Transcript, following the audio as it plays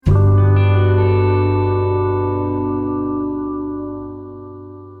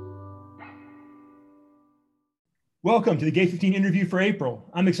Welcome to the Gate 15 interview for April.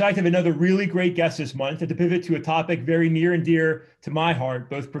 I'm excited to have another really great guest this month and to pivot to a topic very near and dear to my heart,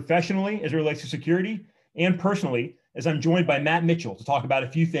 both professionally as it relates to security and personally, as I'm joined by Matt Mitchell to talk about a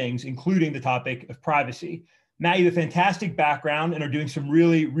few things, including the topic of privacy. Matt, you have a fantastic background and are doing some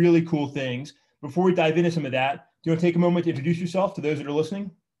really, really cool things. Before we dive into some of that, do you want to take a moment to introduce yourself to those that are listening?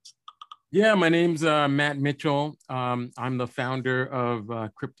 Yeah, my name's Matt Mitchell. I'm the founder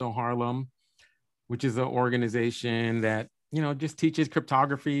of Crypto Harlem, which is an organization that, just teaches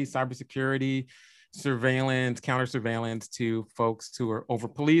cryptography, cybersecurity, surveillance, counter surveillance to folks who are over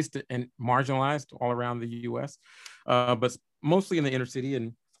policed and marginalized all around the US, but mostly in the inner city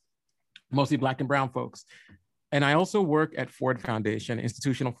and mostly Black and brown folks. And I also work at Ford Foundation,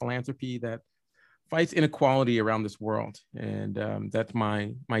 institutional philanthropy that fights inequality around this world. And that's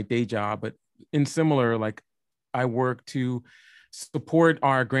my day job. But in similar, I work to support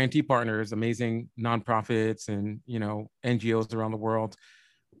our grantee partners, amazing nonprofits and NGOs around the world,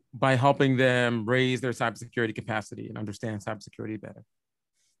 by helping them raise their cybersecurity capacity and understand cybersecurity better.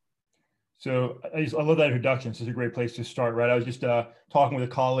 So I love that introduction. This is a great place to start, right? I was just talking with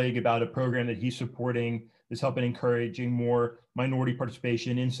a colleague about a program that he's supporting that's helping encouraging more minority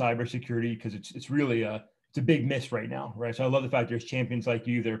participation in cybersecurity, because it's really it's a big miss right now, right? So I love the fact there's champions like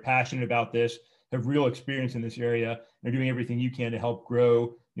you that are passionate about this, have real experience in this area, and are doing everything you can to help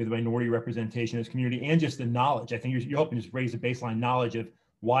grow the minority representation in this community and just the knowledge. I think you're helping just raise the baseline knowledge of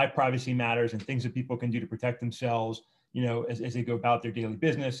why privacy matters and things that people can do to protect themselves, as they go about their daily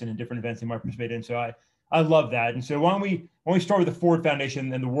business and in different events they might participate in. So I love that. And so why don't we start with the Ford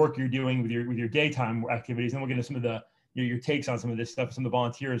Foundation and the work you're doing with your daytime activities, and we'll get into some of the your takes on some of this stuff, some of the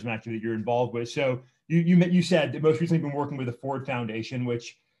volunteerism activity that you're involved with. So you said that most recently been working with the Ford Foundation,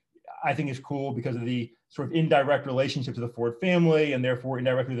 which I think is cool because of the sort of indirect relationship to the Ford family and therefore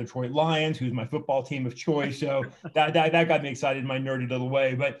indirectly the Detroit Lions, who's my football team of choice. So that got me excited in my nerdy little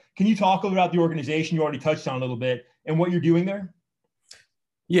way. But can you talk a little about the organization you already touched on a little bit and what you're doing there?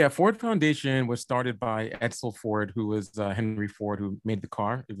 Yeah, Ford Foundation was started by Edsel Ford, who was Henry Ford, who made the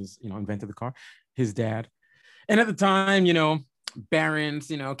car. It was, invented the car, his dad. And at the time,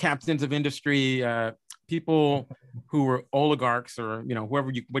 barons, captains of industry, people who were oligarchs or,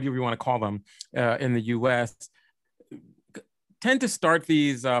 whatever you want to call them in the US, tend to start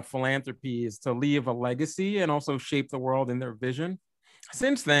these philanthropies to leave a legacy and also shape the world in their vision.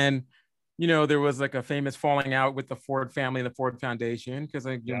 Since then, there was like a famous falling out with the Ford family and the Ford Foundation, because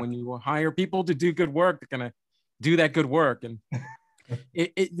when you hire people to do good work, they're going to do that good work. And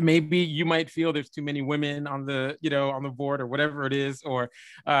it maybe you might feel there's too many women on the, on the board or whatever it is, or,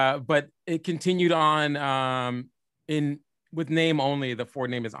 but it continued on with name only, the Ford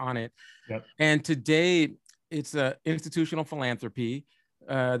name is on it. Yep. And today it's an institutional philanthropy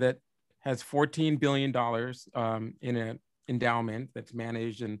that has $14 billion in an endowment that's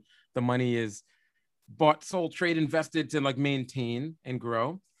managed, and the money is bought, sold, trade, invested to maintain and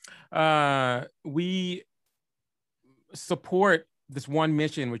grow. We support this one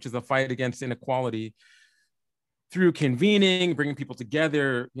mission, which is the fight against inequality, through convening, bringing people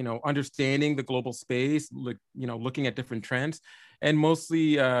together, understanding the global space, looking at different trends, and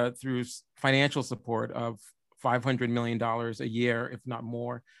mostly through financial support of $500 million a year, if not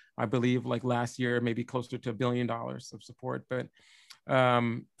more. I believe last year, maybe closer to $1 billion of support. But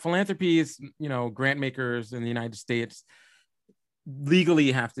philanthropy is, grant makers in the United States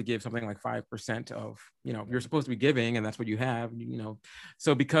legally have to give something like 5% of, you're supposed to be giving, and that's what you have,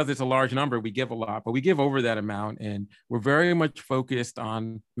 So because it's a large number, we give a lot, but we give over that amount. And we're very much focused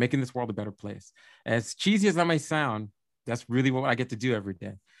on making this world a better place. As cheesy as that may sound, that's really what I get to do every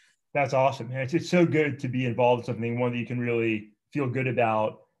day. That's awesome, man. It's so good to be involved in something, one that you can really feel good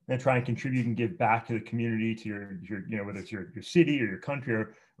about and try and contribute and give back to the community, to your whether it's your city or your country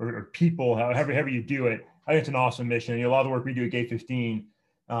or people, however you do it. I think it's an awesome mission. A lot of the work we do at Gate 15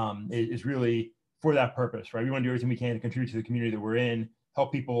 is really for that purpose, right? We want to do everything we can to contribute to the community that we're in,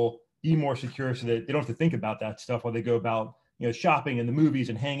 help people be more secure so that they don't have to think about that stuff while they go about, shopping and the movies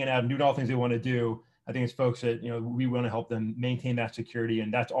and hanging out and doing all the things they want to do. I think it's folks that, we want to help them maintain that security.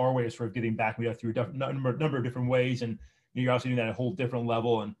 And that's our way of sort of giving back. We do that through a number of different ways. And you're also doing that at a whole different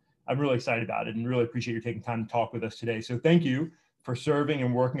level. And I'm really excited about it and really appreciate you taking time to talk with us today. So thank you for serving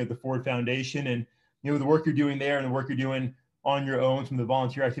and working at the Ford Foundation, and the work you're doing there and the work you're doing on your own, some of the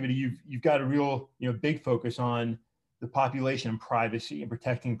volunteer activity. You've got a real big focus on the population and privacy and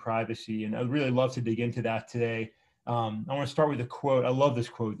protecting privacy. And I'd really love to dig into that today. I want to start with a quote. I love this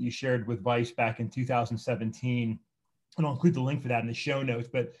quote that you shared with Vice back in 2017. And I'll include the link for that in the show notes,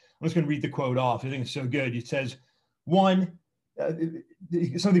 but I'm just going to read the quote off. I think it's so good. It says, one,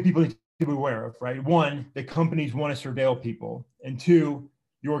 something people need to be aware of, right? One, the companies want to surveil people, and two,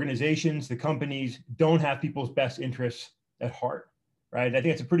 the organizations, the companies don't have people's best interests at heart, right? I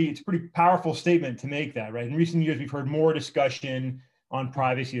think it's a pretty powerful statement to make that, right? In recent years, we've heard more discussion on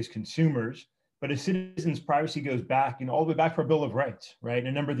privacy as consumers, but as citizens, privacy goes back, all the way back to our Bill of Rights, right? And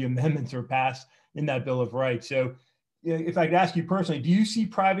a number of the amendments are passed in that Bill of Rights. So, if I could ask you personally, do you see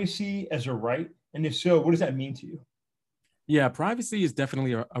privacy as a right? And if so, what does that mean to you? Yeah, privacy is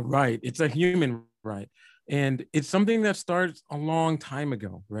definitely a right. It's a human right. And it's something that starts a long time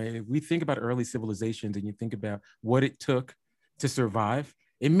ago, right? If we think about early civilizations and you think about what it took to survive,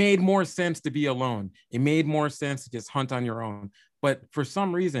 it made more sense to be alone. It made more sense to just hunt on your own. But for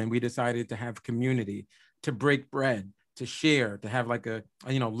some reason, we decided to have community, to break bread, to share, to have like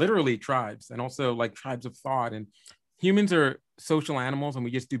literally tribes, and also like tribes of thought. And humans are social animals and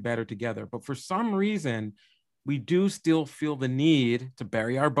we just do better together. But for some reason, we do still feel the need to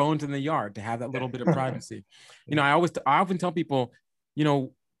bury our bones in the yard, to have that little bit of privacy. I often tell people,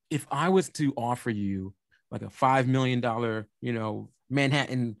 if I was to offer you like a $5 million,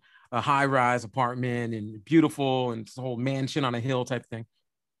 Manhattan, a high-rise apartment and beautiful and this whole mansion on a hill type thing.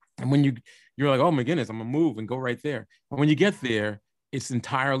 And when you're like, oh my goodness, I'm gonna move and go right there. And when you get there, it's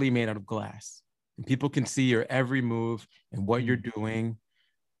entirely made out of glass. And people can see your every move and what you're doing.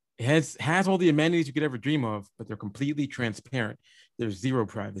 It has all the amenities you could ever dream of, but they're completely transparent. There's zero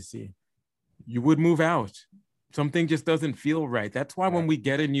privacy. You would move out. Something just doesn't feel right. That's why when we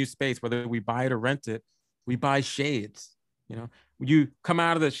get a new space, whether we buy it or rent it, we buy shades. When you come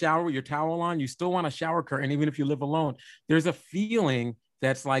out of the shower with your towel on, you still want a shower curtain, even if you live alone. There's a feeling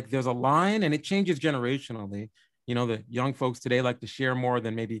that's like there's a line, and it changes generationally. The young folks today like to share more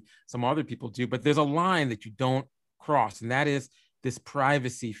than maybe some other people do, but there's a line that you don't cross, and that is this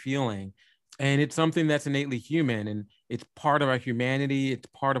privacy feeling. And it's something that's innately human, and it's part of our humanity. It's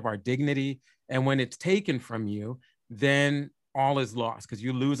part of our dignity. And when it's taken from you, then all is lost because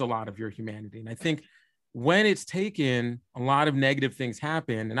you lose a lot of your humanity. And I think when it's taken, a lot of negative things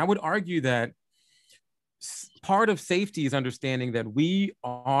happen. And I would argue that part of safety is understanding that we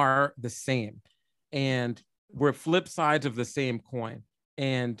are the same and we're flip sides of the same coin.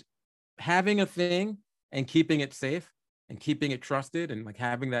 And having a thing and keeping it safe and keeping it trusted and like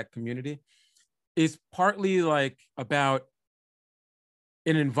having that community is partly like about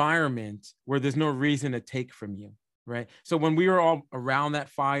an environment where there's no reason to take from you, right? So when we were all around that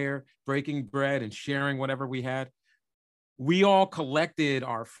fire, breaking bread and sharing whatever we had, we all collected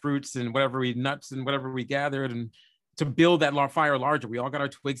our fruits and nuts and whatever we gathered, and to build that fire larger. We all got our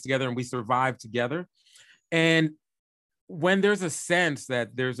twigs together and we survived together. And when there's a sense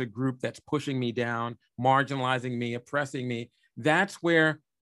that there's a group that's pushing me down, marginalizing me, oppressing me, that's where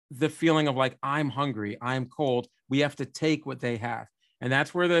the feeling of like, I'm hungry, I'm cold, we have to take what they have. And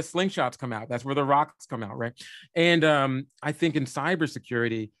that's where the slingshots come out. That's where the rocks come out, right? And I think in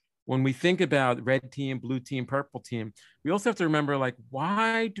cybersecurity, when we think about red team, blue team, purple team, we also have to remember, like,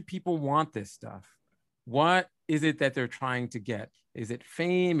 why do people want this stuff? What is it that they're trying to get? Is it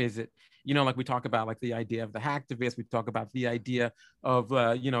fame? Is it, like we talk about like the idea of the hacktivist, we talk about the idea of,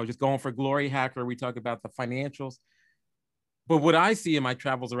 just going for glory hacker. We talk about the financials. But what I see in my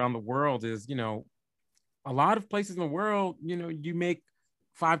travels around the world is, a lot of places in the world, you make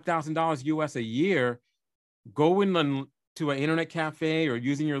 $5,000 US a year, going to an internet cafe or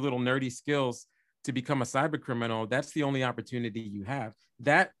using your little nerdy skills to become a cyber criminal. That's the only opportunity you have.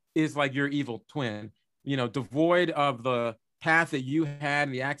 That is like your evil twin, devoid of the path that you had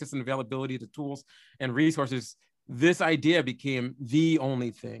and the access and availability to tools and resources. This idea became the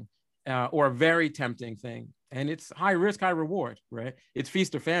only thing, or a very tempting thing. And it's high risk, high reward, right? It's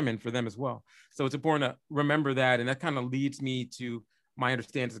feast or famine for them as well. So it's important to remember that. And that kind of leads me to my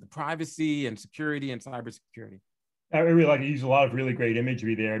understanding of the privacy and security and cybersecurity. I really like to use a lot of really great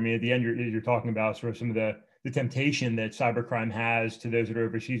imagery there. I mean, at the end, you're talking about sort of some of the temptation that cybercrime has to those that are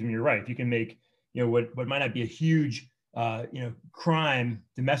overseas. And you're right. If you can make, what might not be a huge, crime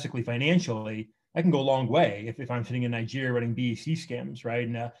domestically, financially, that can go a long way. If I'm sitting in Nigeria running BEC scams, right?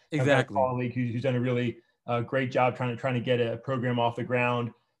 And exactly. I've got a colleague who's done a really great job trying to get a program off the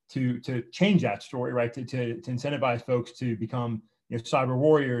ground to change that story, right? To incentivize folks to become cyber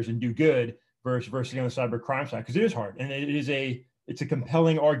warriors and do good versus on the cyber crime side, because it is hard, and it's a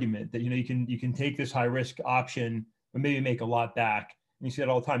compelling argument that you can take this high risk option and maybe make a lot back. And you see that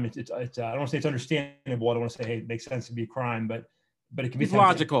all the time. It's I don't want to say it's understandable. I don't want to say, hey, it makes sense to be a crime, but it can be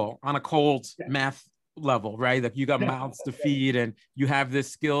logical on a cold math level, right? Like you got mouths to feed and you have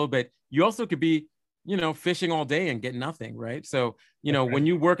this skill, but you also could be fishing all day and get nothing, right? So, That's when right.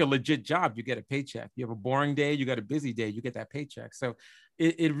 you work a legit job, you get a paycheck. You have a boring day, you got a busy day, you get that paycheck. So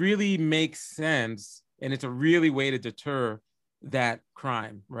it really makes sense. And it's a really way to deter that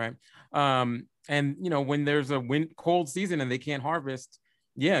crime, right? And, when there's a cold season and they can't harvest,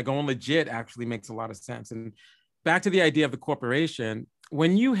 yeah, going legit actually makes a lot of sense. And back to the idea of the corporation,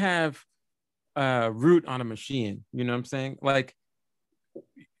 when you have root on a machine, you know what I'm saying? Like,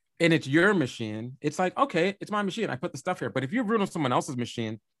 and it's your machine, it's like, okay, it's my machine. I put the stuff here. But if you're root on someone else's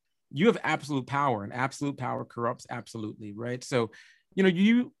machine, you have absolute power, and absolute power corrupts absolutely, right? So,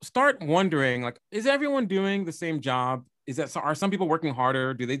 you start wondering, like, is everyone doing the same job? Are some people working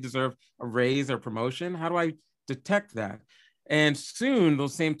harder? Do they deserve a raise or promotion? How do I detect that? And soon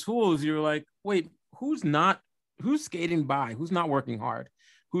those same tools, you're like, wait, who's skating by? Who's not working hard?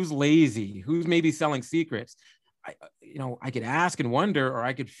 Who's lazy? Who's maybe selling secrets? I could ask and wonder, or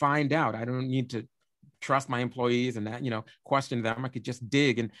I could find out. I don't need to trust my employees and that, question them. I could just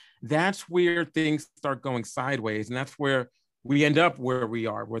dig. And that's where things start going sideways. And that's where we end up where we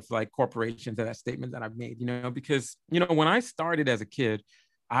are with like corporations, and that statement that I've made, because, when I started as a kid,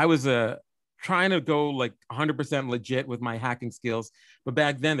 I was trying to go like 100% legit with my hacking skills. But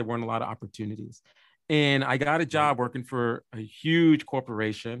back then there weren't a lot of opportunities. And I got a job working for a huge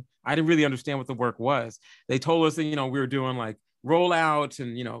corporation. I didn't really understand what the work was. They told us that, we were doing like rollouts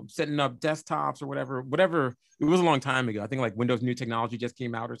and, setting up desktops or whatever. It was a long time ago. I think like Windows new technology just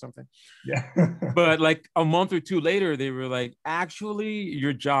came out or something. Yeah. But like a month or two later, they were like, actually,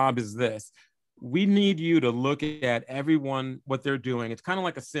 your job is this. We need you to look at everyone, what they're doing. It's kind of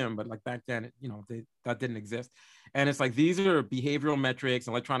like a sim, but like back then, that didn't exist. And it's like, these are behavioral metrics,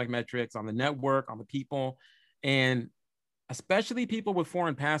 electronic metrics on the network, on the people, and especially people with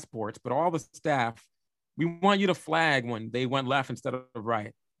foreign passports, but all the staff, we want you to flag when they went left instead of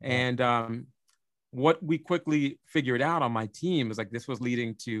right. And what we quickly figured out on my team is like, this was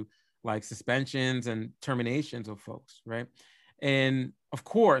leading to like suspensions and terminations of folks, right? And of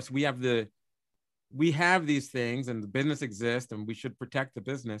course, we have these things, and the business exists, and we should protect the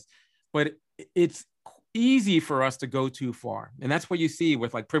business, but it's easy for us to go too far. And that's what you see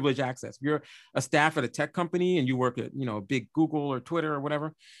with like privileged access. If you're a staff at a tech company and you work at, a big Google or Twitter or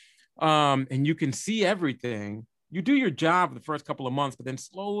whatever, and you can see everything, you do your job the first couple of months, but then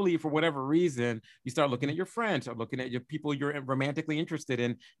slowly, for whatever reason, you start looking at your friends, or looking at your people you're romantically interested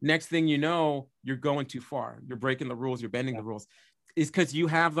in. Next thing you know, you're going too far. You're breaking the rules. You're bending the rules. It's because you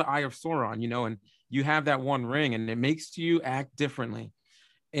have the eye of Sauron, and you have that one ring, and it makes you act differently.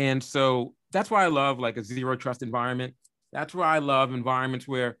 And so that's why I love like a zero trust environment. That's why I love environments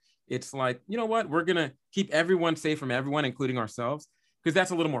where it's like, you know what, we're going to keep everyone safe from everyone, including ourselves, because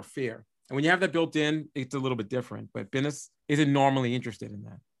that's a little more fair. And when you have that built in, it's a little bit different. But business isn't normally interested in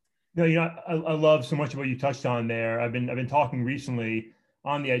that. No, I love so much of what you touched on there. I've been talking recently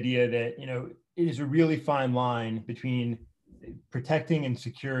on the idea that, it is a really fine line between protecting and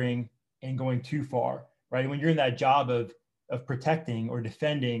securing and going too far, right? When you're in that job of protecting or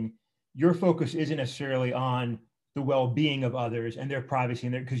defending, your focus isn't necessarily on the well-being of others and their privacy,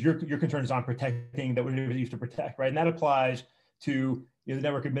 and because your concern is on protecting that whatever you used to protect, right? And that applies to the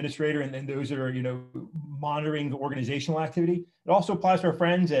network administrator and those that are monitoring the organizational activity. It also applies to our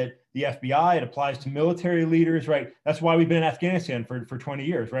friends at the FBI. It applies to military leaders, right? That's why we've been in Afghanistan for 20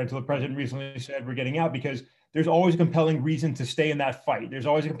 years, right? Until the president recently said we're getting out, because there's always a compelling reason to stay in that fight. There's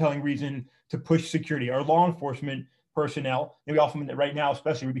always a compelling reason to push security. Our law enforcement personnel, and we often right now,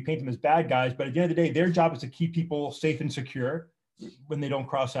 especially, we paint them as bad guys, but at the end of the day, their job is to keep people safe and secure when they don't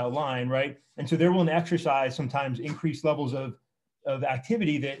cross that line, right? And so they're willing to exercise sometimes increased levels of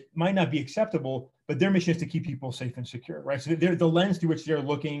activity that might not be acceptable, but their mission is to keep people safe and secure, right? So they're the lens through which they're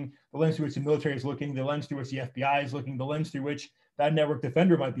looking, the lens through which the military is looking, the lens through which the FBI is looking, the lens through which that network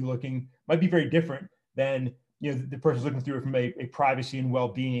defender might be looking, might be very different than the person's looking through it from a privacy and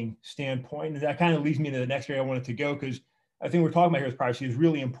well-being standpoint. And that kind of leads me into the next area I wanted to go, because I think we're talking about here with privacy is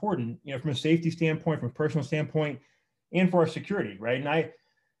really important, from a safety standpoint, from a personal standpoint, and for our security, right? And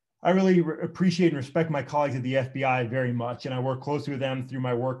I really appreciate and respect my colleagues at the FBI very much, and I work closely with them through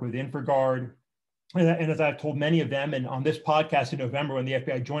my work with InfraGard. And as I've told many of them, and on this podcast in November, when the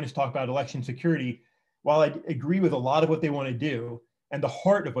FBI joined us to talk about election security, while I agree with a lot of what they want to do and the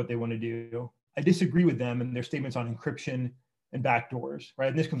heart of what they want to do, I disagree with them and their statements on encryption and backdoors, right?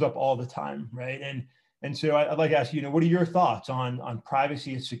 And this comes up all the time, right? And so I'd like to ask you, what are your thoughts on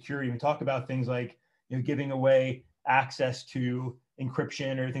privacy and security? We talk about things like, giving away access to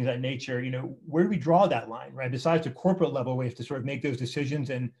encryption or things of that nature. Where do we draw that line, right? Besides the corporate level, we have to sort of make those decisions,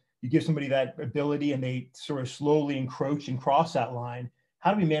 and you give somebody that ability and they sort of slowly encroach and cross that line.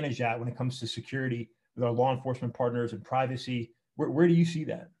 how do we manage that when it comes to security with our law enforcement partners and privacy? Where do you see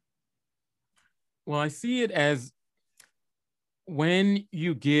that? Well, I see it as when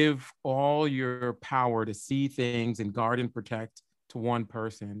you give all your power to see things and guard and protect to one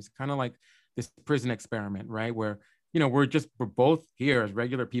person. It's kind of like this prison experiment, right? Where, we're both here as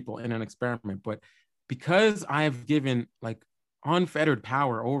regular people in an experiment, but because I've given like unfettered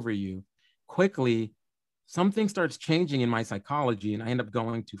power over you, quickly something starts changing in my psychology and I end up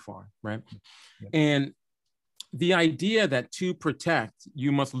going too far, right? Yeah. And the idea that to protect,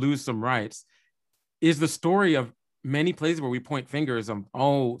 you must lose some rights is the story of many places where we point fingers on,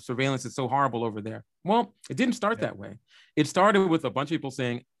 oh, surveillance is so horrible over there. Well, it didn't start that way. It started with a bunch of people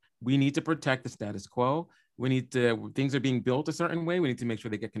saying, we need to protect the status quo. Things are being built a certain way. We need to make sure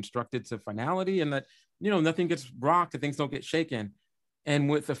they get constructed to finality and that, nothing gets rocked and things don't get shaken. And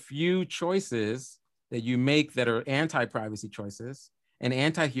with a few choices that you make that are anti-privacy choices and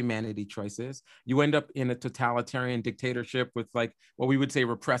anti-humanity choices, you end up in a totalitarian dictatorship with like what we would say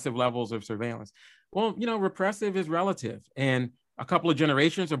repressive levels of surveillance. Well, repressive is relative, and a couple of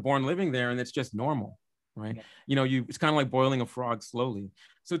generations are born living there, and it's just normal, right? Yeah. It's kind of like boiling a frog slowly.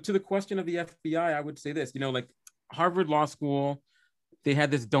 So to the question of the FBI, I would say this, like Harvard Law School, they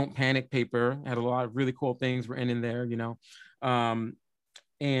had this Don't Panic paper, had a lot of really cool things written in there, in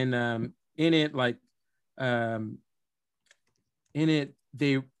it,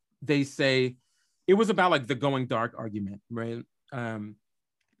 they say it was about like the going dark argument, right?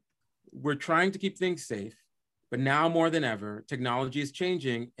 We're trying to keep things safe, but now more than ever, technology is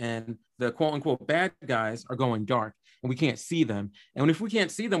changing and the quote unquote bad guys are going dark and we can't see them. And if we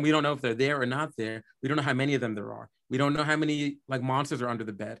can't see them, we don't know if they're there or not there. We don't know how many of them there are. We don't know how many like monsters are under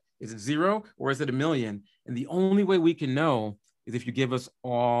the bed. Is it 0 or is it 1 million? And the only way we can know is if you give us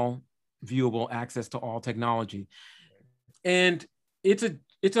all viewable access to all technology. And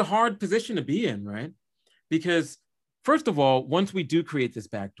it's a hard position to be in, right? Because first of all, once we do create this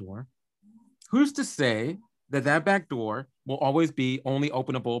backdoor, who's to say that that backdoor will always be only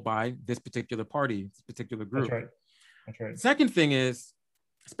openable by this particular party, this particular group? That's right. That's right. Second thing is,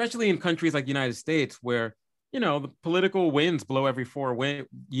 especially in countries like the United States, where the political winds blow every 4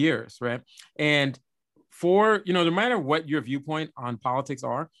 years, right? And no matter what your viewpoint on politics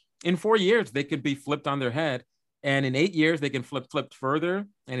are, in 4 years they could be flipped on their head. And in 8 years, they can flip further.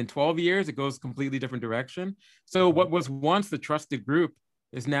 And in 12 years, it goes a completely different direction. So what was once the trusted group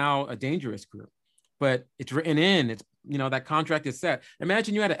is now a dangerous group. But it's written in, it's, that contract is set.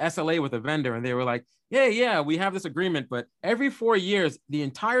 Imagine you had an SLA with a vendor and they were like, yeah, we have this agreement, but every 4 years, the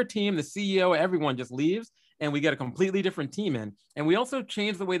entire team, the CEO, everyone just leaves and we get a completely different team in. And we also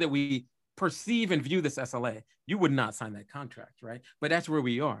change the way that we perceive and view this SLA. You would not sign that contract, right? But that's where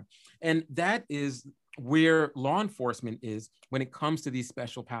we are. And that is where law enforcement is when it comes to these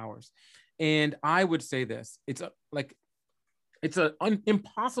special powers. And I would say this, it's an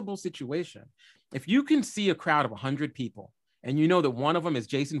impossible situation. If you can see a crowd of 100 people and you know that one of them is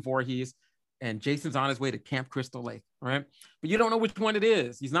Jason Voorhees and Jason's on his way to Camp Crystal Lake, right? But you don't know which one it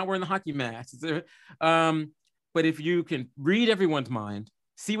is. He's not wearing the hockey mask. But if you can read everyone's mind,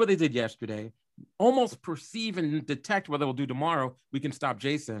 see what they did yesterday, almost perceive and detect what they'll do tomorrow, we can stop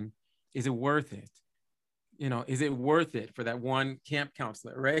Jason. Is it worth it? Is it worth it for that one camp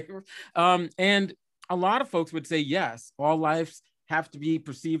counselor, right? And a lot of folks would say, yes, all lives have to be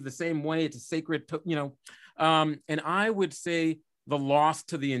perceived the same way. It's a sacred, and I would say the loss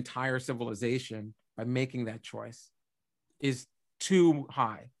to the entire civilization by making that choice is too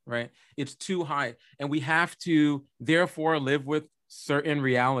high, right? It's too high. And we have to therefore live with certain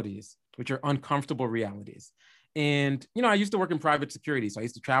realities, which are uncomfortable realities. And, I used to work in private security. So I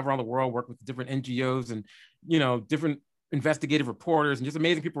used to travel around the world, work with different NGOs and, different investigative reporters and just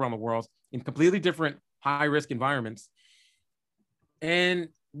amazing people around the world in completely different high risk environments. And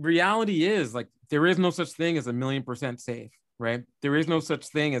reality is like, there is no such thing as 1,000,000% safe, right? There is no such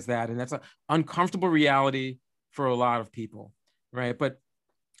thing as that. And that's an uncomfortable reality for a lot of people, right? But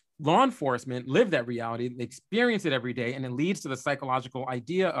law enforcement live that reality, they experience it every day, and it leads to the psychological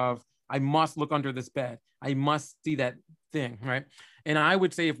idea of, I must look under this bed. I must see that thing, right? And I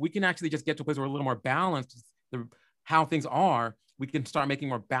would say if we can actually just get to a place where we're a little more balanced, how things are, we can start making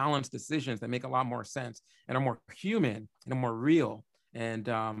more balanced decisions that make a lot more sense and are more human and are more real. And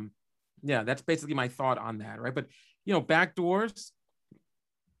that's basically my thought on that, right? But, backdoors,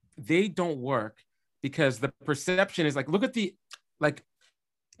 they don't work because the perception is like, look at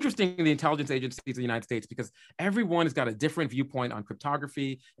interesting in the intelligence agencies of the United States, because everyone has got a different viewpoint on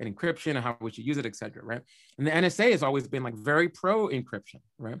cryptography and encryption and how we should use it, et cetera, right? And the NSA has always been like very pro encryption,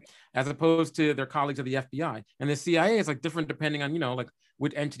 right? As opposed to their colleagues of the FBI. And the CIA is like different depending on, like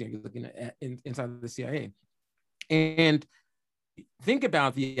Which entity are you looking at inside the CIA? And think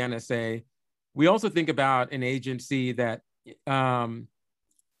about the NSA. We also think about an agency that there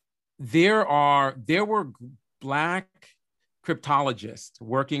were Black cryptologists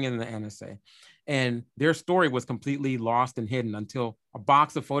working in the NSA, and their story was completely lost and hidden until a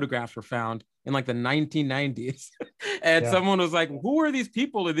box of photographs were found in like the 1990s. And someone was like, who are these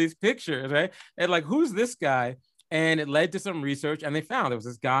people in these pictures, right? And like, who's this guy? And it led to some research, and they found there was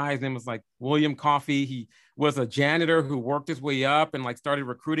this guy. His name was like William Coffey. He was a janitor who worked his way up and like started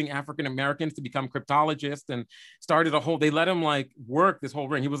recruiting African Americans to become cryptologists, and started a whole. They let him like work this whole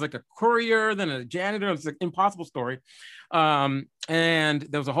ring. He was like a courier, then a janitor. It was an impossible story. And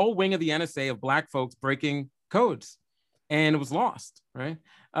there was a whole wing of the NSA of Black folks breaking codes, and it was lost, right?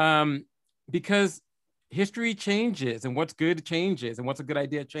 Because history changes, and what's good changes, and what's a good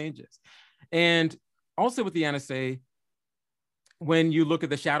idea changes, and also with the NSA, when you look at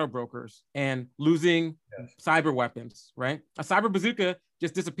the shadow brokers and losing cyber weapons, right? A cyber bazooka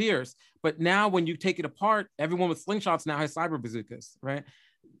just disappears. But now when you take it apart, everyone with slingshots now has cyber bazookas, right?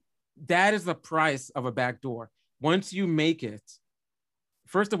 That is the price of a backdoor. Once you make it,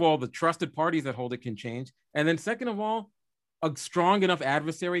 first of all, the trusted parties that hold it can change. And then second of all, a strong enough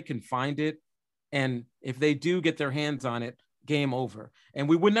adversary can find it. And if they do get their hands on it, game over. And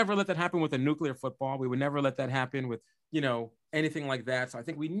we would never let that happen with a nuclear football. We would never let that happen with, anything like that. So I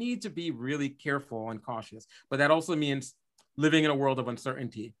think we need to be really careful and cautious, but that also means living in a world of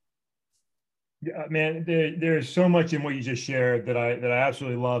uncertainty. Yeah, man, there's so much in what you just shared that I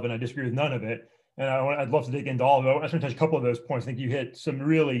absolutely love, and I disagree with none of it. And I'd love to dig into all of it. I just want to touch a couple of those points. I think you hit some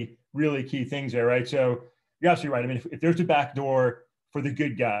really, really key things there, right? So you're absolutely right. I mean, if there's a backdoor for the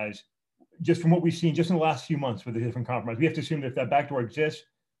good guys, just from what we've seen just in the last few months with the different compromise, we have to assume that if that backdoor exists,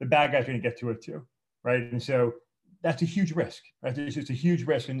 the bad guys are going to get to it too, right? And so that's a huge risk, right? It's just a huge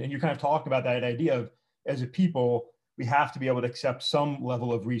risk. And you're kind of talking about that idea of, as a people, we have to be able to accept some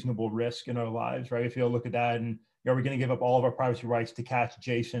level of reasonable risk in our lives, right? If you look at that and, are we going to give up all of our privacy rights to catch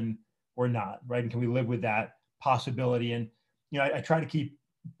Jason or not, right? And can we live with that possibility? And, I try to keep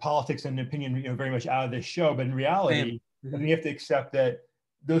politics and opinion, very much out of this show, but in reality, I think you have to accept that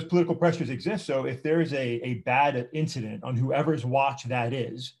those political pressures exist. So if there is a bad incident on whoever's watch that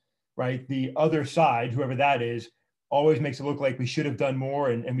is, right, the other side, whoever that is, always makes it look like we should have done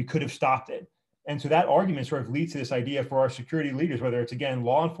more and we could have stopped it. And so that argument sort of leads to this idea for our security leaders, whether it's, again,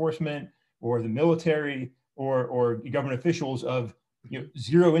 law enforcement or the military or government officials, of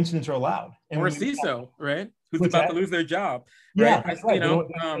zero incidents are allowed. And or a CISO, right? Who's about to lose their job, right? Yeah, right.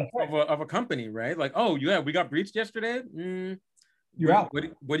 Of a company, right? Like, oh, yeah, we got breached yesterday. You're out.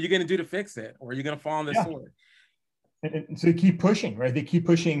 What are you going to do to fix it? Or are you going to fall on this sword? And so they keep pushing, right? They keep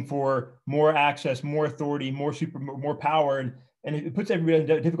pushing for more access, more authority, more power. And it puts everybody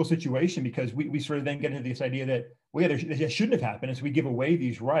in a difficult situation, because we sort of then get into this idea that, that shouldn't have happened. And so we give away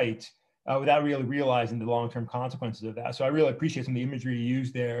these rights without really realizing the long-term consequences of that. So I really appreciate some of the imagery you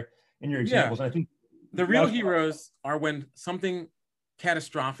use there in your examples. Yeah. And I think the real heroes are when something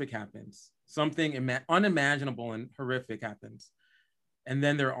catastrophic happens, something unimaginable and horrific happens, and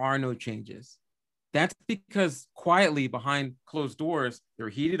then there are no changes. That's because quietly behind closed doors, there were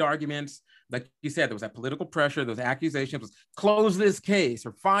heated arguments. Like you said, there was that political pressure, those accusations, close this case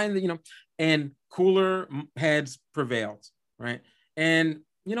or find the, and cooler heads prevailed, right? And,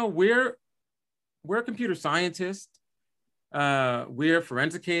 we're computer scientists, we're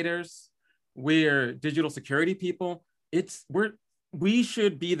forensicators, we're digital security people. We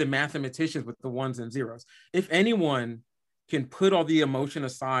should be the mathematicians with the ones and zeros. If anyone can put all the emotion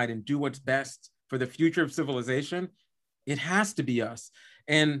aside and do what's best for the future of civilization, it has to be us.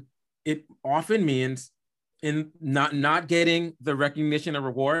 And it often means in not getting the recognition and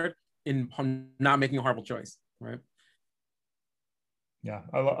reward, in not making a horrible choice, right? Yeah,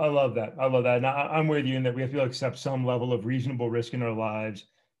 I love that. I love that. And I'm with you in that we have to accept some level of reasonable risk in our lives.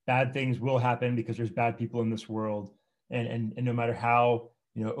 Bad things will happen because there's bad people in this world. And no matter how,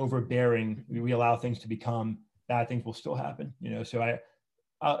 overbearing we allow things to become, bad things will still happen. So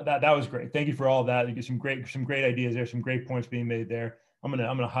that was great. Thank you for all of that. You get some great ideas there, some great points being made there. I'm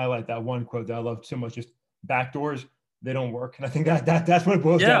gonna highlight that one quote that I love so much. Just backdoors, they don't work. And I think that's what it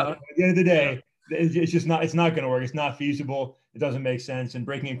boils down to. At the end of the day, it's just not. It's not going to work. It's not feasible. It doesn't make sense. And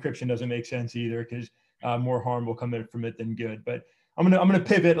breaking encryption doesn't make sense either, because more harm will come from it than good. But I'm gonna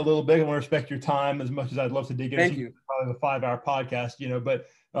pivot a little bit. I want to respect your time as much as I'd love to dig into. Thank you. Probably a 5-hour podcast, But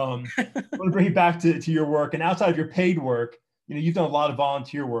I want to bring it back to your work, and outside of your paid work. You've done a lot of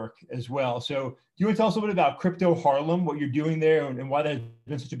volunteer work as well. So do you want to tell us a little bit about Crypto Harlem, what you're doing there, and why that's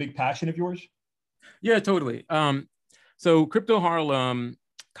been such a big passion of yours? Yeah, totally. So Crypto Harlem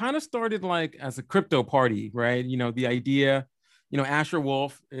kind of started like as a crypto party, right? You know, the idea, you know, Asher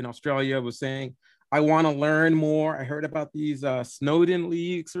Wolf in Australia was saying, I want to learn more. I heard about these Snowden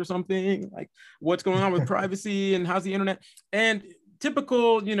leaks or something, like what's going on with privacy and how's the internet. And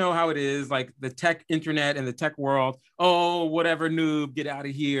typical, you know how it is, like the tech internet and the tech world. Oh, whatever, noob, get out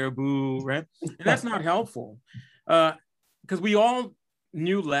of here, boo, right? And that's not helpful, because we all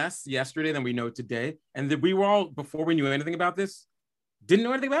knew less yesterday than we know today, and that we were all, before we knew anything about this, didn't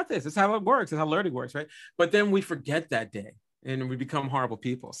know anything about this. That's how it works. That's how learning works, right? But then we forget that day and we become horrible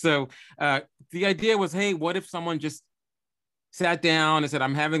people. So the idea was, hey, what if someone just sat down and said,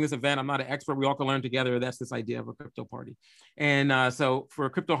 I'm having this event. I'm not an expert. We all can learn together. That's this idea of a crypto party. And so for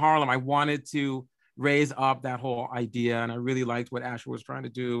Crypto Harlem, I wanted to raise up that whole idea. And I really liked what Asher was trying to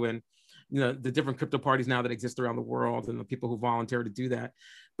do. And you know, the different crypto parties now that exist around the world and the people who volunteer to do that.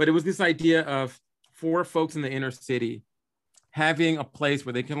 But it was this idea of, for folks in the inner city, having a place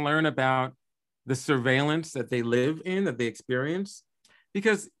where they can learn about the surveillance that they live in, that they experience.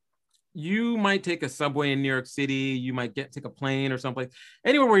 Because you might take a subway in New York City, you might take a plane or someplace,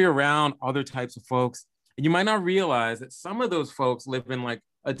 anywhere where you're around other types of folks, and you might not realize that some of those folks live in like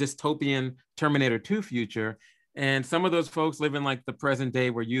a dystopian Terminator 2 future, and some of those folks live in like the present day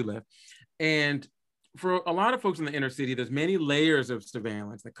where you live. And for a lot of folks in the inner city, there's many layers of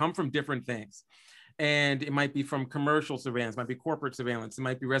surveillance that come from different things. And it might be from commercial surveillance, it might be corporate surveillance, it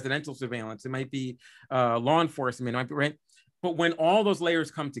might be residential surveillance, it might be law enforcement, it might be, right? But when all those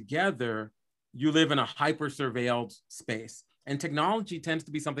layers come together, you live in a hyper surveilled space. And technology tends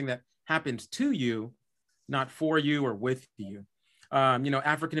to be something that happens to you, not for you or with you. You know,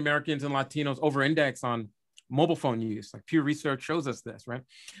 African Americans and Latinos over-index on mobile phone use. Like Pew Research shows us this, right?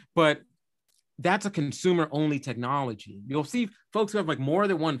 But that's a consumer-only technology. You'll see folks who have like more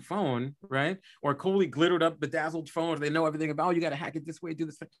than one phone, right? Or coolly glittered up, bedazzled phones. They know everything about, oh, you got to hack it this way, do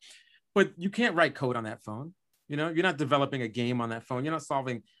this thing. But you can't write code on that phone. You know, you're not developing a game on that phone. You're not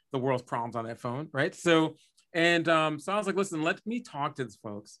solving the world's problems on that phone, right? So, so I was like, listen, let me talk to these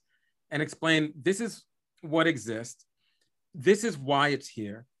folks and explain, this is what exists. This is why it's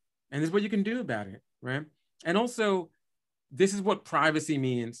here. And this is what you can do about it, right? And also, this is what privacy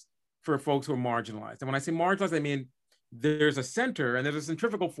means for folks who are marginalized. And when I say marginalized, I mean, there's a center and there's a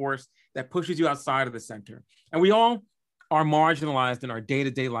centrifugal force that pushes you outside of the center. And we all are marginalized in our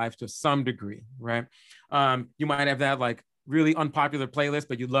day-to-day life to some degree, right? You might have that like really unpopular playlist,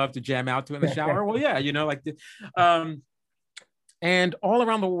 but you love to jam out to in the shower. Well, yeah, you know, like, and all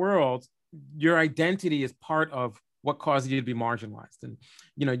around the world, your identity is part of what causes you to be marginalized. And,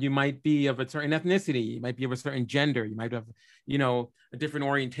 you know, you might be of a certain ethnicity, you might be of a certain gender, you might have, you know, a different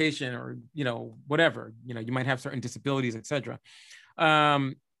orientation or, you know, whatever, you know, you might have certain disabilities, et cetera.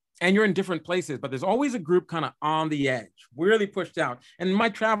 And you're in different places, but there's always a group kind of on the edge, really pushed out. And my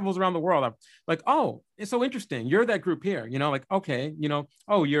travels around the world, I'm like, oh, it's so interesting. You're that group here, you know, like, okay, you know,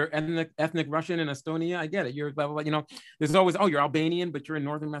 oh, you're ethnic Russian in Estonia. I get it. You're blah, blah, blah, you know, there's always, oh, you're Albanian, but you're in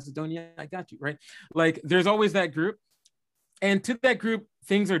Northern Macedonia. I got you, right? Like there's always that group. And to that group,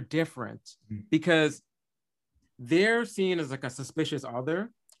 things are different because they're seen as like a suspicious other.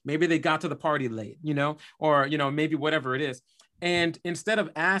 Maybe they got to the party late, you know, or, you know, maybe whatever it is. And instead of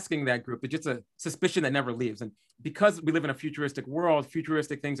asking that group, it's just a suspicion that never leaves. And because we live in a futuristic world,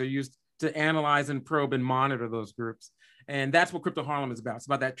 futuristic things are used to analyze and probe and monitor those groups. And that's what Crypto Harlem is about. It's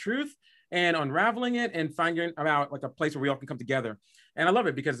about that truth and unraveling it and finding out like a place where we all can come together. And I love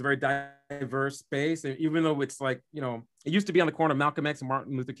it because it's a very diverse space. And even though it's like, you know, it used to be on the corner of Malcolm X and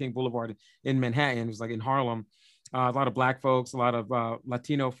Martin Luther King Boulevard in Manhattan. It was like in Harlem, a lot of Black folks, a lot of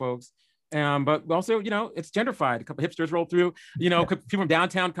Latino folks. But also, you know, it's gentrified. A couple of hipsters roll through, you know, people from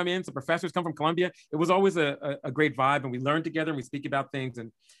downtown come in, some professors come from Columbia. It was always a great vibe, and we learn together and we speak about things.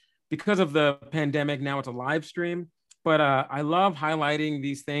 And because of the pandemic, now it's a live stream. But I love highlighting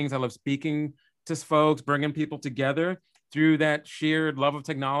these things. I love speaking to folks, bringing people together through that shared love of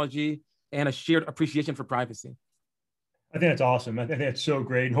technology and a shared appreciation for privacy. I think that's awesome. I think that's so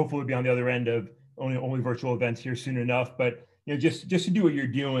great. And hopefully we'll be on the other end of only virtual events here soon enough. But you know, just to do what you're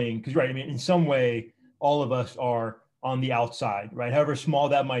doing, because right, I mean, in some way, all of us are on the outside, right? However small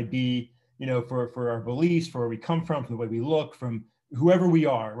that might be, you know, for our beliefs, for where we come from the way we look, from whoever we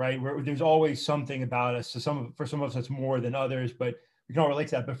are, right? There's always something about us. So for some of us, that's more than others, but we can all relate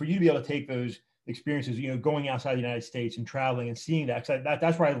to that. But for you to be able to take those experiences, you know, going outside the United States and traveling and seeing that,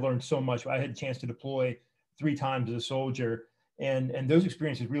 that's where I learned so much. I had a chance to deploy 3 times as a soldier, and those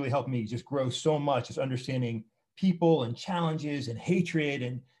experiences really helped me just grow so much, just understanding people and challenges and hatred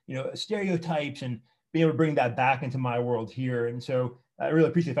and, you know, stereotypes and being able to bring that back into my world here. And so I really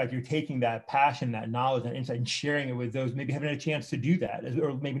appreciate the fact that you're taking that passion, that knowledge, that insight, and sharing it with those maybe having a chance to do that,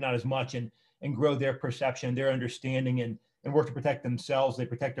 or maybe not as much, and grow their perception, their understanding, and work to protect themselves. They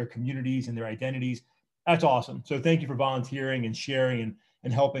protect their communities and their identities. That's awesome. So thank you for volunteering and sharing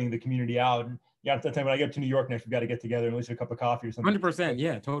and helping the community out. And yeah, at that time when I get to New York next, we've got to get together and at least a cup of coffee or something. 100%.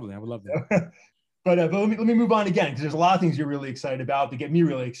 Yeah, totally. I would love that. But let me move on again, because there's a lot of things you're really excited about that get me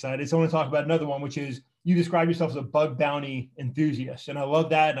really excited. So I want to talk about another one, which is you describe yourself as a bug bounty enthusiast. And I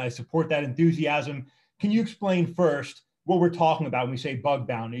love that. And I support that enthusiasm. Can you explain first what we're talking about when we say bug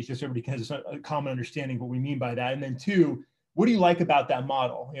bounties, just so everybody has a common understanding of what we mean by that? And then two, what do you like about that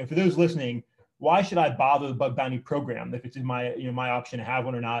model? You know, for those listening, why should I bother the bug bounty program if it's in my, my option to have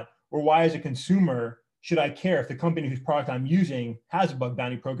one or not? Or why, as a consumer, should I care if the company whose product I'm using has a bug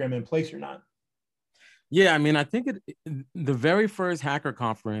bounty program in place or not? Yeah, I mean, I think the very first hacker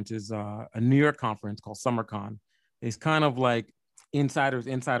conference is a New York conference called SummerCon. It's kind of like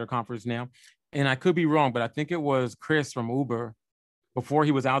insider conference now. And I could be wrong, but I think it was Chris from Uber before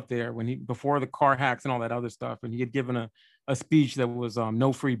he was out there, before the car hacks and all that other stuff. And he had given a speech that was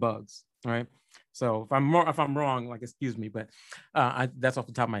no free bugs, right? So if I'm wrong, like, excuse me, but that's off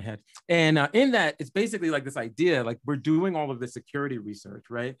the top of my head. And in that, it's basically like this idea, like we're doing all of this security research,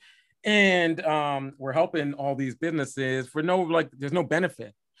 right? And we're helping all these businesses for there's no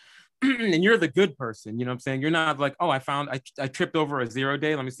benefit. And you're the good person, you know what I'm saying? You're not like, oh, I tripped over a 0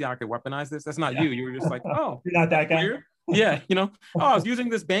 day. Let me see how I could weaponize this. That's not you. You were just like, oh, you're not that guy. Weird. Yeah, I was using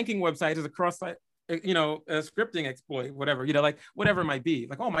this banking website as a cross-site, a scripting exploit, whatever, like whatever it might be.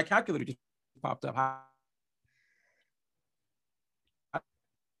 Like, oh, my calculator just popped up. I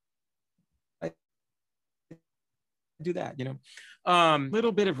do that,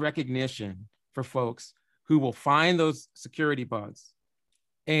 little bit of recognition for folks who will find those security bugs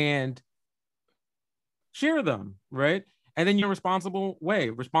and share them, right? And then responsible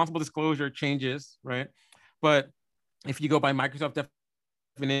disclosure changes, right? But if you go by Microsoft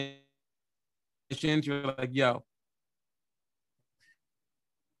definitions, you're like, yo,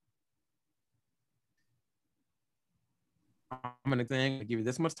 I'm gonna give you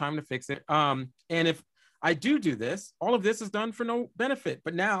this much time to fix it. And if I do this, all of this is done for no benefit.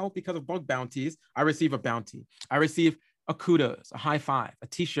 But now, because of bug bounties, I receive a bounty. I receive a kudos, a high five, a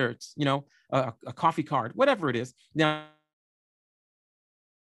t-shirt, a coffee card, whatever it is. Now,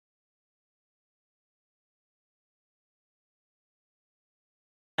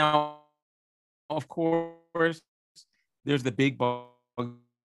 of course, there's the big bug.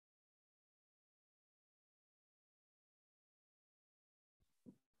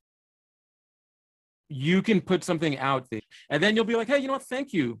 You can put something out there, and then you'll be like, hey, you know what?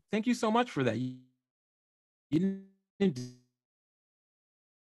 Thank you so much for that. You didn't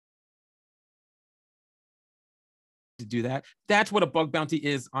to do that. That's what a bug bounty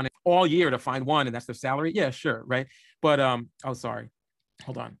is on it all year to find one, and that's their salary. Yeah, sure, right? But oh, sorry,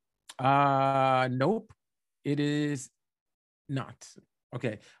 hold on. Nope, it is not.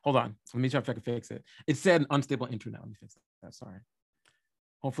 Okay, hold on. Let me try if I can fix it. It said unstable internet. Let me fix that. Sorry.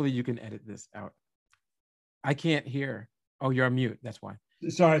 Hopefully you can edit this out. I can't hear. Oh, you're on mute. That's why.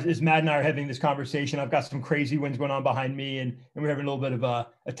 Sorry, as Matt and I are having this conversation, I've got some crazy winds going on behind me, and we're having a little bit of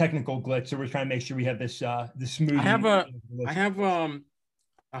a technical glitch. So we're trying to make sure we have this smooth. I have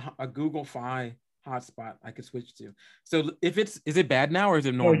a Google Fi hotspot I could switch to. So is it bad now or is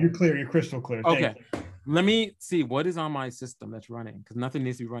it normal? Oh, you're clear. You're crystal clear. Okay. Let me see what is on my system that's running, because nothing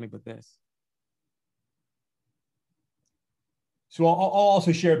needs to be running but this. So I'll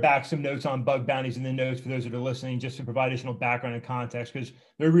also share back some notes on bug bounties in the notes for those that are listening, just to provide additional background and context, because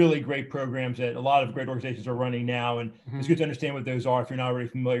they're really great programs that a lot of great organizations are running now. And it's good to understand what those are if you're not already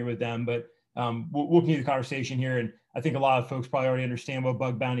familiar with them. But we'll continue the conversation here. And I think a lot of folks probably already understand what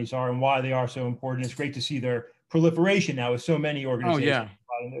bug bounties are and why they are so important. It's great to see their proliferation now with so many organizations.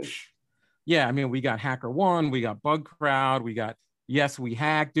 Oh, yeah. Yeah, I mean, we got HackerOne, we got Bugcrowd, we got Yes We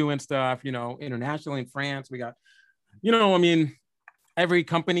Hack doing stuff, internationally in France. We got, I mean, every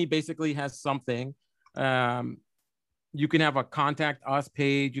company basically has something. You can have a contact us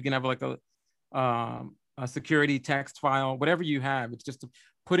page. You can have like a security text file, whatever you have. It's just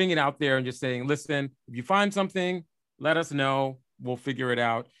putting it out there and just saying, listen, if you find something, let us know. We'll figure it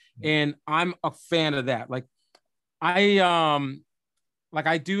out. And I'm a fan of that. Like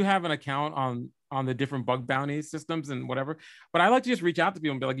I do have an account on the different bug bounty systems and whatever, but I like to just reach out to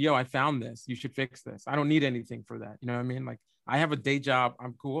people and be like, yo, I found this. You should fix this. I don't need anything for that. You know what I mean? Like, I have a day job.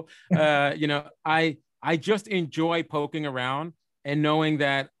 I'm cool. I just enjoy poking around and knowing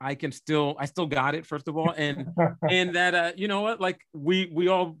that I still got it, first of all. And, and that, you know what, like we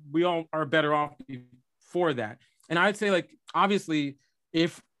all are better off for that. And I'd say, like, obviously,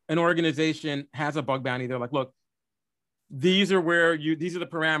 if an organization has a bug bounty, they're like, look, these are the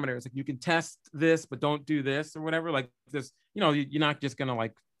parameters. Like, you can test this, but don't do this or whatever. Like this, you're not just gonna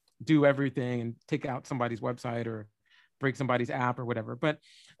like do everything and take out somebody's website or break somebody's app or whatever. But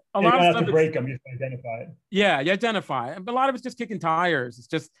a lot of stuff, have to break them, you just identify it. Yeah, you identify. But a lot of it's just kicking tires. It's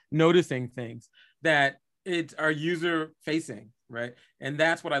just noticing things that are user facing, right? And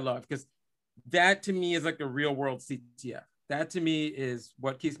that's what I love, because that to me is like a real world CTF. That to me is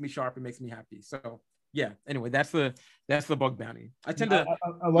what keeps me sharp and makes me happy. So yeah, anyway, that's the bug bounty. I tend to,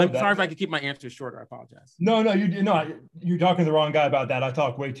 I love that. Sorry if I could keep my answers shorter, I apologize. No, you're talking to the wrong guy about that. I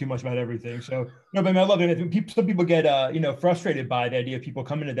talk way too much about everything. So no, but I love it. Some people get, frustrated by the idea of people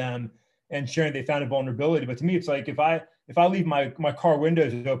coming to them and sharing they found a vulnerability. But to me, it's like, if I leave my car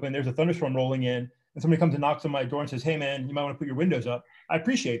windows open, there's a thunderstorm rolling in, and somebody comes and knocks on my door and says, hey man, you might want to put your windows up. I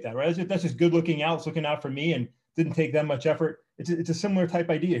appreciate that, right? That's just good looking out. It's looking out for me and didn't take that much effort. It's a similar type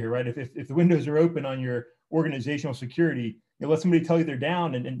idea here, right? If the windows are open on your organizational security, let somebody tell you they're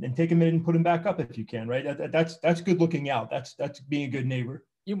down and take a minute and put them back up if you can, right? That's good looking out. That's being a good neighbor.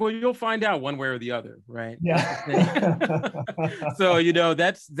 You'll find out one way or the other, right? Yeah. So,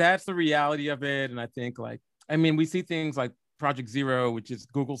 that's the reality of it. And I think, we see things like Project Zero, which is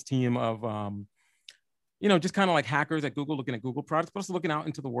Google's team of, just kind of like hackers at Google looking at Google products, but also looking out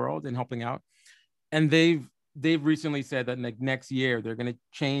into the world and helping out. And they've recently said that next year they're going to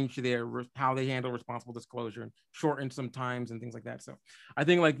change how they handle responsible disclosure and shorten some times and things like that. So I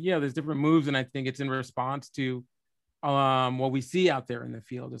think there's different moves, and I think it's in response to what we see out there in the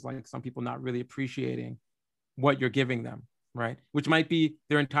field is like some people not really appreciating what you're giving them, right? Which might be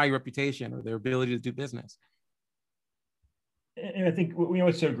their entire reputation or their ability to do business. And I think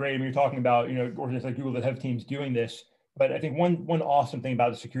what's so great. I mean, you're talking about organizations like Google that have teams doing this, but I think one awesome thing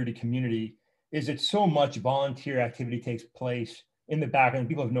about the security community is that so much volunteer activity takes place in the background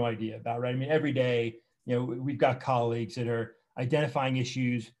people have no idea about, right? I mean, every day, we've got colleagues that are identifying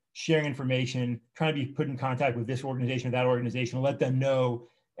issues, sharing information, trying to be put in contact with this organization or that organization, let them know.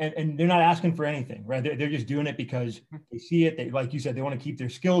 And they're not asking for anything, right? They're just doing it because they see it. They, like you said, they want to keep their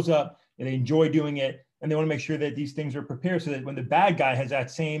skills up and they enjoy doing it. And they want to make sure that these things are prepared so that when the bad guy has that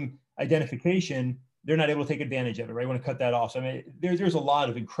same identification, they're not able to take advantage of it, right? You want to cut that off. So I mean, there's a lot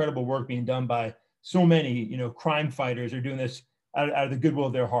of incredible work being done by so many, crime fighters are doing this out of the goodwill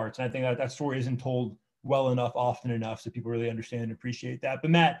of their hearts. And I think that story isn't told well enough, often enough, so people really understand and appreciate that.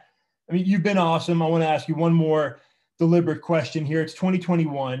 But Matt, I mean, you've been awesome. I want to ask you one more deliberate question here. It's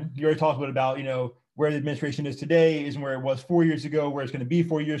 2021. You already talked about, where the administration is today isn't where it was 4 years ago, where it's going to be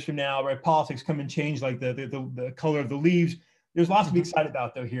 4 years from now, right? Politics come and change like the color of the leaves. There's lots to be excited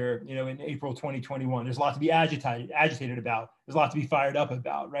about though here, in April 2021. There's a lot to be agitated about. There's a lot to be fired up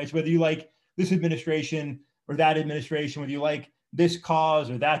about, right? So whether you like this administration or that administration, whether you like this cause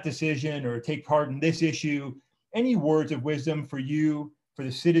or that decision or take part in this issue, any words of wisdom for you, for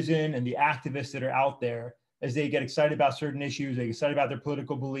the citizen and the activists that are out there as they get excited about certain issues, they get excited about their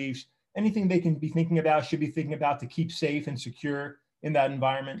political beliefs, anything they can be thinking about, should be thinking about to keep safe and secure in that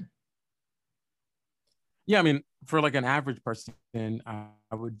environment? Yeah, I mean, for like an average person, I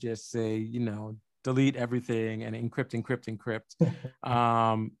would just say, delete everything and encrypt.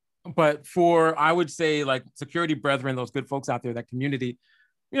 But I would say like security brethren, those good folks out there, that community,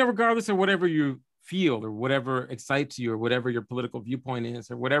 regardless of whatever you feel or whatever excites you or whatever your political viewpoint is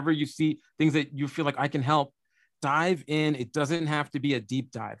or whatever you see, things that you feel like I can help, dive in. It doesn't have to be a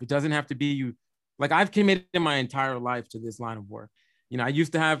deep dive. It doesn't have to be you. Like I've committed my entire life to this line of work.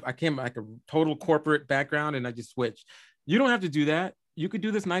 I came like a total corporate background and I just switched. You don't have to do that. You could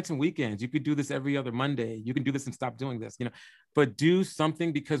do this nights and weekends. You could do this every other Monday. You can do this and stop doing this, but do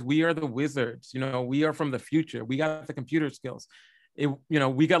something because we are the wizards. We are from the future. We got the computer skills.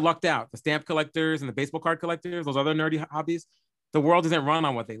 We got lucked out. The stamp collectors and the baseball card collectors, those other nerdy hobbies, the world doesn't run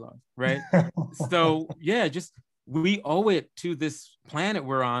on what they love, right? So yeah, we owe it to this planet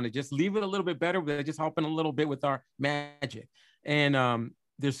we're on to just leave it a little bit better, but just helping a little bit with our magic. And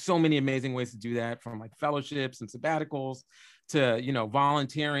there's so many amazing ways to do that, from like fellowships and sabbaticals to,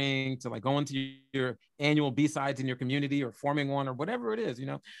 volunteering to like going to your annual B-sides in your community or forming one or whatever it is,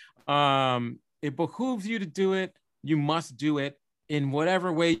 it behooves you to do it. You must do it in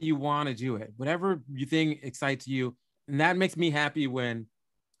whatever way you want to do it, whatever you think excites you. And that makes me happy when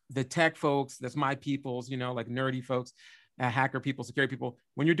the tech folks, that's my peoples, like nerdy folks, hacker people, security people,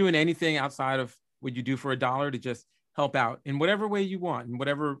 when you're doing anything outside of what you do for $1 to just help out in whatever way you want, in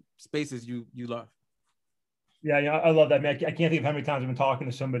whatever spaces you love. Yeah, I love that, man. I can't think of how many times I've been talking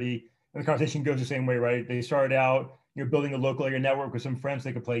to somebody And the conversation goes the same way, right? They started out, building a local area network with some friends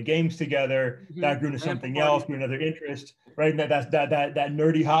they could play games together. That grew into something else, grew another interest, right? And that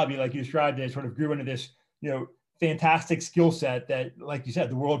nerdy hobby, like you described it, sort of grew into this, fantastic skill set that, like you said,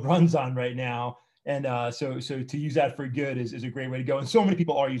 the world runs on right now. And so to use that for good is a great way to go. And so many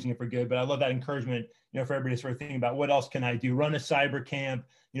people are using it for good, but I love that encouragement, for everybody to sort of think about what else can I do? Run a cyber camp,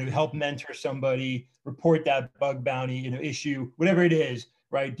 help mentor somebody, report that bug bounty, issue, whatever it is,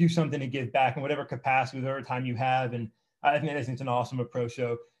 right? Do something to give back in whatever capacity, whatever time you have. And I think it's an awesome approach.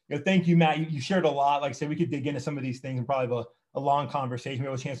 So, thank you, Matt. You shared a lot. Like I said, we could dig into some of these things and probably have a long conversation. We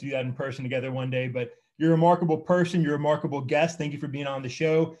have a chance to do that in person together one day, but you're a remarkable person. You're a remarkable guest. Thank you for being on the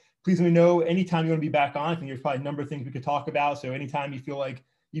show. Please let me know anytime you want to be back on. I think there's probably a number of things we could talk about. So anytime you feel like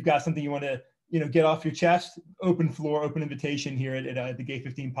you've got something you want to, get off your chest, open floor, open invitation here at the Gate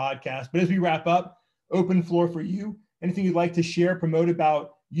 15 podcast. But as we wrap up, open floor for you. Anything you'd like to share, promote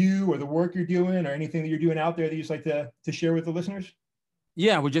about you or the work you're doing, or anything that you're doing out there that you'd just like to share with the listeners?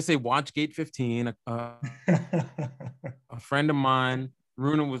 Yeah, I would just say watch Gate 15. A friend of mine,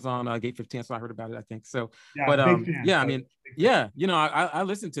 Runa, was on Gate 15, so I heard about it, I think. So, yeah, but yeah, I mean, yeah, I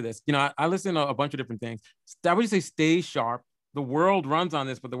listen to this. I listen to a bunch of different things. I would say stay sharp. The world runs on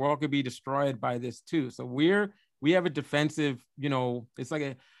this, but the world could be destroyed by this too. So we have a defensive, it's like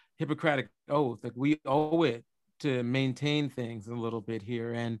a Hippocratic oath. Like we owe it to maintain things a little bit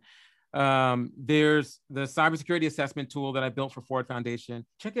here. And there's the cybersecurity assessment tool that I built for Ford Foundation.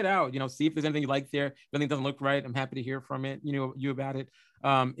 Check it out. See if there's anything you like there. If anything doesn't look right, I'm happy to hear from it. You about it.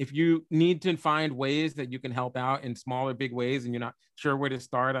 If you need to find ways that you can help out in small or big ways, and you're not sure where to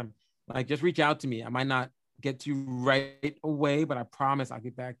start, I'm like, just reach out to me. I might not get to you right away, but I promise I'll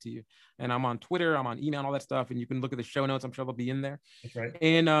get back to you. And I'm on Twitter, I'm on email, and all that stuff. And you can look at the show notes. I'm sure they'll be in there. That's right.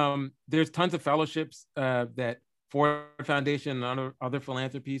 And there's tons of fellowships that Ford Foundation and other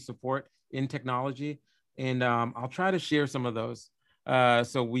philanthropies support in technology. And I'll try to share some of those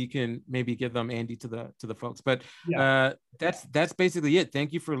so we can maybe give them, Andy, to the folks. But that's basically it.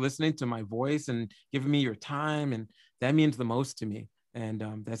 Thank you for listening to my voice and giving me your time. And that means the most to me. And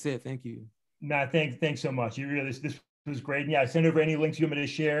that's it. Thank you. Matt, thanks so much. This was great. And yeah, send over any links you want me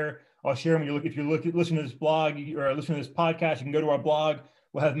to share. I'll share them. If you're listening to this blog or listening to this podcast, you can go to our blog.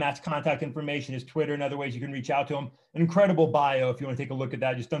 We'll have Matt's contact information, his Twitter, and other ways you can reach out to him. An incredible bio if you want to take a look at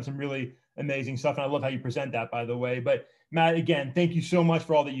that. Just done some really amazing stuff. And I love how you present that, by the way. But Matt, again, thank you so much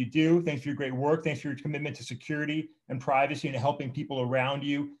for all that you do. Thanks for your great work. Thanks for your commitment to security and privacy and helping people around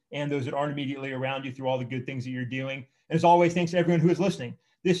you and those that aren't immediately around you through all the good things that you're doing. And as always, thanks to everyone who is listening.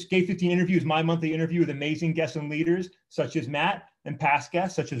 This Gate 15 interview is my monthly interview with amazing guests and leaders such as Matt, and past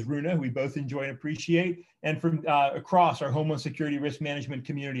guests such as Runa, who we both enjoy and appreciate, and from across our Homeland Security risk management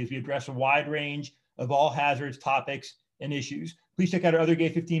community as we address a wide range of all hazards, topics, and issues. Please check out our other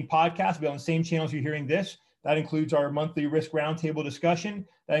Gate 15 podcasts. We'll be on the same channels you're hearing this. That includes our monthly risk roundtable discussion.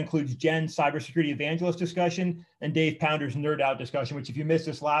 That includes Jen's cybersecurity evangelist discussion and Dave Pounder's nerd out discussion, which if you missed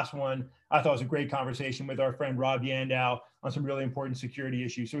this last one, I thought was a great conversation with our friend Rob Yandow on some really important security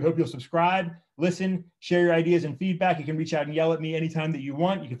issues. So we hope you'll subscribe, listen, share your ideas and feedback. You can reach out and yell at me anytime that you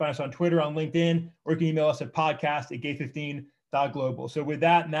want. You can find us on Twitter, on LinkedIn, or you can email us at podcast@gate15.global. So with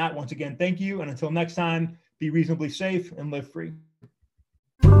that, Matt, once again, thank you. And until next time, be reasonably safe and live free.